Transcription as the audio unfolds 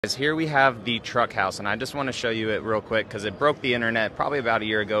Here we have the truck house, and I just want to show you it real quick because it broke the internet probably about a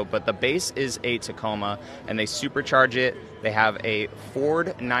year ago. But the base is a Tacoma, and they supercharge it. They have a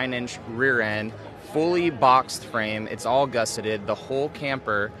Ford 9-inch rear end, fully boxed frame. It's all gusseted. The whole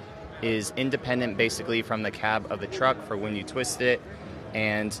camper is independent basically from the cab of the truck for when you twist it,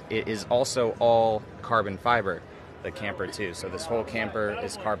 and it is also all carbon fiber, the camper too. So this whole camper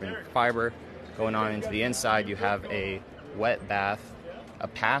is carbon fiber. Going on into the inside, you have a wet bath, a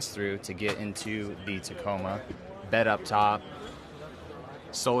pass-through to get into the Tacoma, bed up top,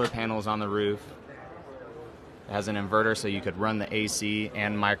 solar panels on the roof. It has an inverter so you could run the AC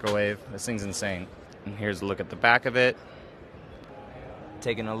and microwave. This thing's insane. And here's a look at the back of it.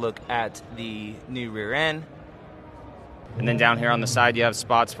 Taking a look at the new rear end. And then down here on the side you have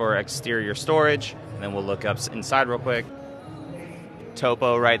spots for exterior storage. And then we'll look up inside real quick.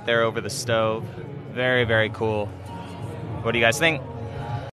 Topo right there over the stove. Very, very cool. What do you guys think?